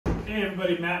Hey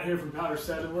everybody, Matt here from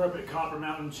Powder7. We're up at Copper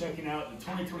Mountain checking out the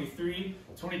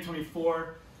 2023-2024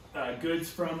 goods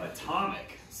from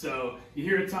Atomic. So you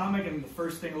hear Atomic and the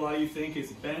first thing a lot of you think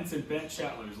is Bents and bent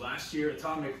Chetlers. Last year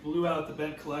Atomic blew out the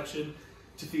bent collection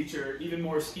to feature even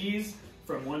more skis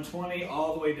from 120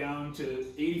 all the way down to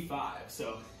 85.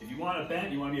 So if you want a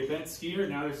bent, you want to be a bent skier,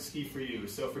 now there's a ski for you.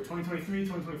 So for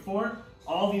 2023-2024,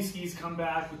 all these skis come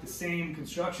back with the same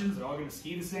constructions. They're all going to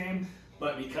ski the same.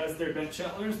 But because they're bent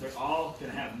Chetlers, they're all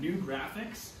going to have new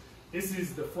graphics. This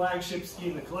is the flagship ski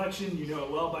in the collection. You know it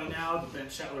well by now, the bent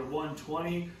Chetler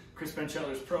 120, Chris Bent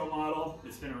Chetler's Pro model.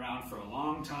 It's been around for a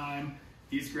long time.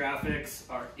 These graphics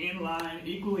are in line,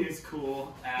 equally as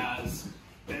cool as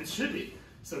bents should be.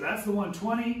 So that's the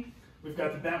 120. We've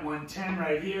got the bent 110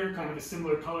 right here, kind of a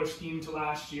similar color scheme to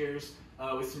last year's.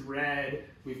 With some red.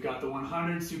 We've got the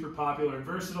 100, super popular and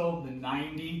versatile. The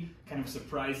 90, kind of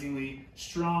surprisingly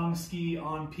strong ski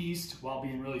on piste while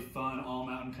being really fun, all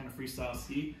mountain kind of freestyle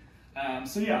ski.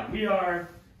 So yeah, we are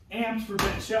amped for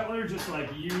bent Chetler, just like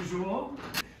usual.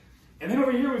 And then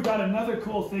over here, we've got another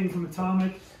cool thing from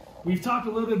Atomic. We've talked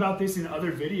a little bit about this in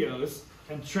other videos,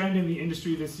 and trend in the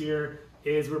industry this year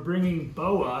is we're bringing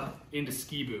BOA into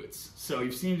ski boots. So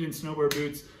you've seen it in snowboard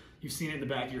boots, you've seen it in the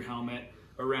back of your helmet,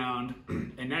 around,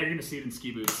 and now you're going to see it in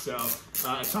ski boots. So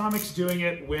Atomic's doing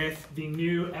it with the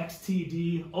new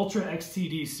XTD, Ultra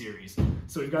XTD series.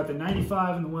 So we've got the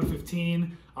 95 and the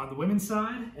 115 on the women's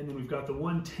side, and then we've got the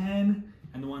 110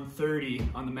 and the 130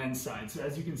 on the men's side. So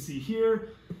as you can see here,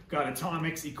 got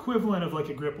Atomic's equivalent of like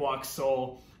a grip walk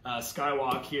sole,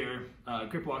 Skywalk here,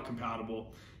 grip walk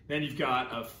compatible. Then you've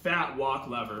got a fat walk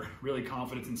lever, really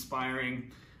confidence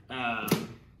inspiring,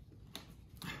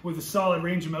 with a solid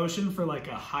range of motion for like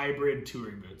a hybrid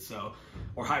touring boot, so,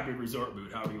 or hybrid resort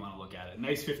boot, however you want to look at it.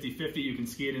 Nice 50-50, you can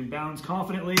ski it in bounds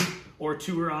confidently or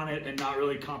tour on it and not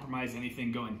really compromise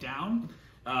anything going down.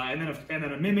 And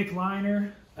then a mimic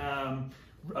liner,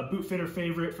 a boot fitter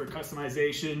favorite for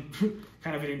customization,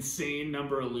 kind of an insane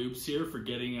number of loops here for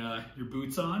getting your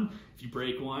boots on. If you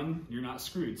break one, you're not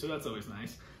screwed, so that's always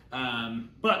nice.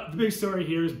 But the big story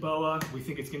here is BOA. We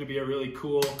think it's going to be a really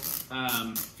cool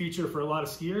feature for a lot of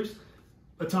skiers.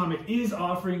 Atomic is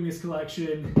offering this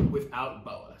collection without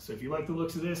BOA. So if you like the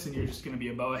looks of this and you're just going to be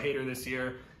a BOA hater this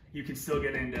year, you can still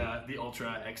get into the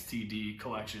Ultra XTD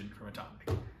collection from Atomic.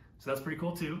 So that's pretty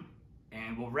cool too.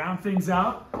 And we'll round things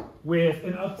out with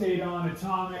an update on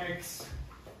Atomic's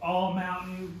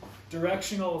all-mountain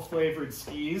directional flavored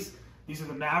skis. These are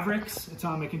the Mavericks.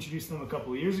 Atomic introduced them a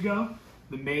couple of years ago.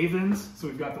 The Mavens, so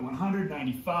we've got the 100,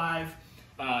 95,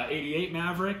 88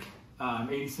 Maverick,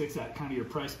 86 at kind of your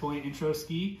price point intro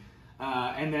ski,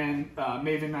 and then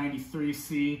Maven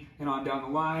 93C and on down the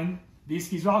line. These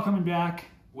skis are all coming back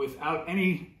without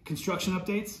any construction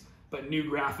updates, but new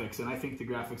graphics, and I think the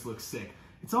graphics look sick.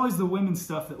 It's always the women's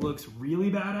stuff that looks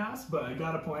really badass, but I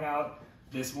gotta point out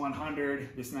this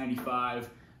 100, this 95,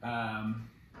 kind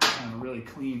of a really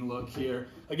clean look here.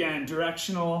 Again,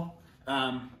 directional,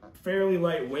 fairly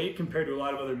lightweight compared to a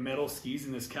lot of other metal skis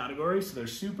in this category, so they're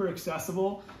super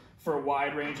accessible for a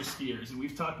wide range of skiers. And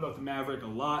we've talked about the Maverick a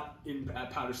lot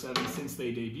at Powder7 since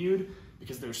they debuted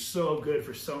because they're so good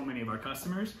for so many of our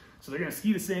customers. So they're going to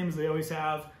ski the same as they always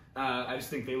have. I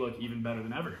just think they look even better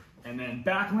than ever. And then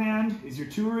Backland is your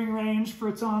touring range for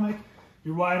Atomic.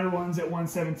 Your wider ones at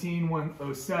 117,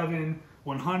 107,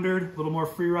 100, a little more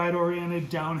freeride oriented,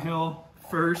 downhill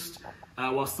first,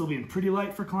 while still being pretty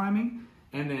light for climbing.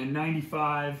 And then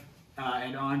 95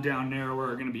 and on down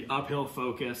narrower are going to be uphill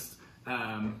focused,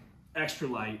 extra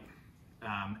light,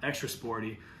 extra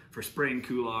sporty for spring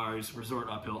couloirs, resort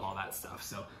uphill, all that stuff.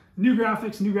 So new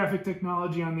graphics, new graphic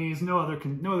technology on these, no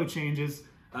other changes.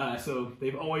 So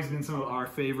they've always been some of our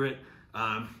favorite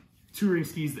touring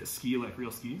skis that ski like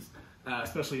real skis,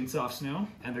 especially in soft snow,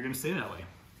 and they're going to stay that way.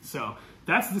 So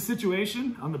that's the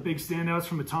situation on the big standouts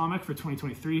from Atomic for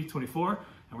 2023-24,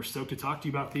 and we're stoked to talk to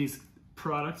you about these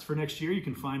products for next year. You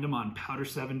can find them on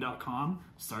powder7.com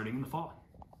starting in the fall.